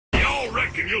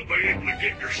reckon you'll be able to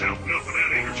get yourself enough of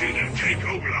that energy to take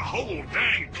over the whole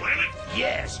dang planet?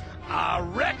 Yes, I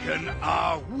reckon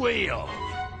I will.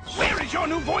 Where is your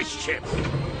new voice chip?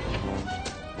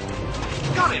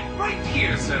 Got it right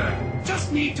here, sir.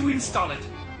 Just need to install it.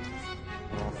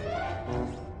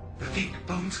 The think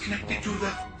bone's connected to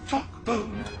the talk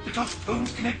bone. The talk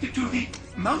bone's connected to the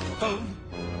mouth bone.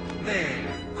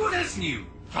 There, good as new.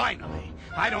 Finally.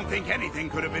 I don't think anything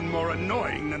could have been more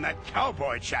annoying than that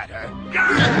cowboy chatter.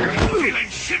 Feeling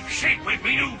ship-shape with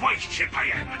me new voice chip, I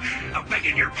am.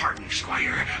 Begging your pardon,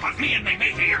 Squire, but me and my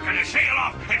matey are gonna sail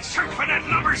off and search for that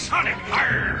lumber Sonic.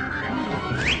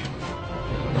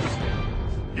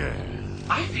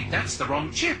 I think that's the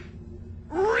wrong chip.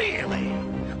 Really?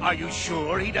 Are you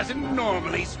sure he doesn't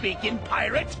normally speak in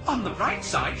pirate? On the bright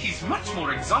side, he's much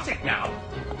more exotic now.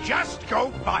 Just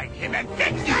go find him and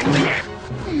fix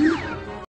it!